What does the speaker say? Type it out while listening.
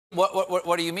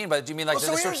What do you mean by that? Do you mean like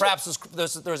Well, so perhaps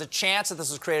there's a chance that this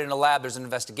was created in a lab? There's an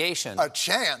investigation. A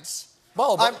chance?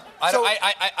 Well, but oh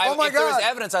my if there was God.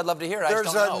 evidence, I'd love to hear it. I There's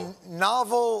just don't know. a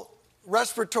novel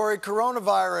respiratory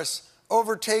coronavirus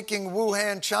overtaking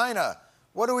Wuhan, China.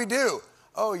 What do we do?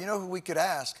 Oh, you know who we could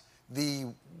ask? The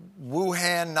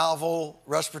Wuhan Novel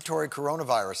Respiratory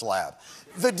Coronavirus Lab.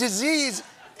 The disease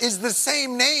is the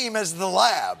same name as the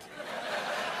lab.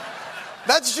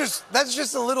 That's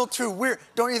just a little too weird,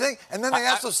 don't you think? And then they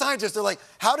ask those scientists, they're like,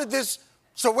 how did this...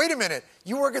 So wait a minute,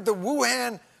 you work at the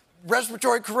Wuhan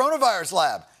Respiratory Coronavirus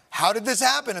Lab. How did this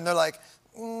happen? And they're like,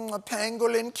 a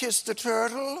pangolin kissed a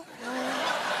turtle.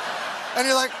 And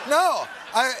you're like, no,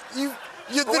 the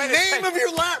name of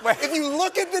your lab. If you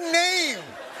look at the name,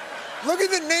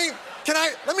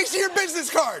 let me see your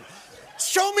business card.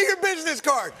 Show me your business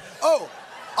card. Oh,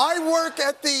 I work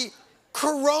at the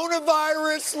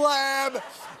coronavirus lab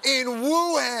in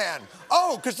Wuhan.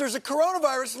 Oh, because there's a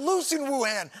coronavirus loose in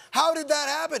Wuhan. How did that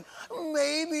happen?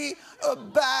 Maybe a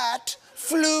bat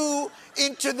flew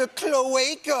into the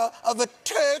cloaca of a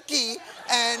turkey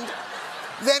and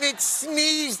then it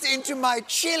sneezed into my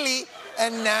chili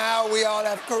and now we all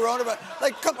have coronavirus.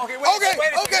 Like, come on. Wait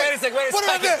a second. What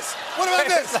about this? What about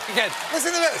this? Second.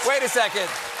 Listen to this. Wait a second.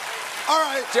 All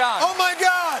right. John. Oh my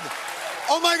God.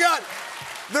 Oh my God.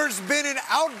 There's been an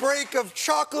outbreak of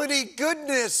chocolatey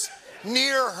goodness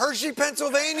near Hershey,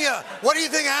 Pennsylvania. What do you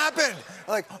think happened?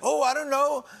 Like, oh, I don't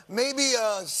know. Maybe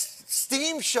a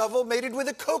steam shovel mated with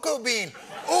a cocoa bean.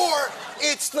 Or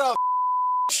it's the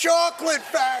chocolate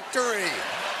factory.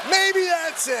 Maybe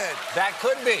that's it. That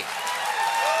could be.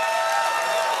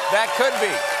 That could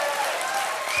be.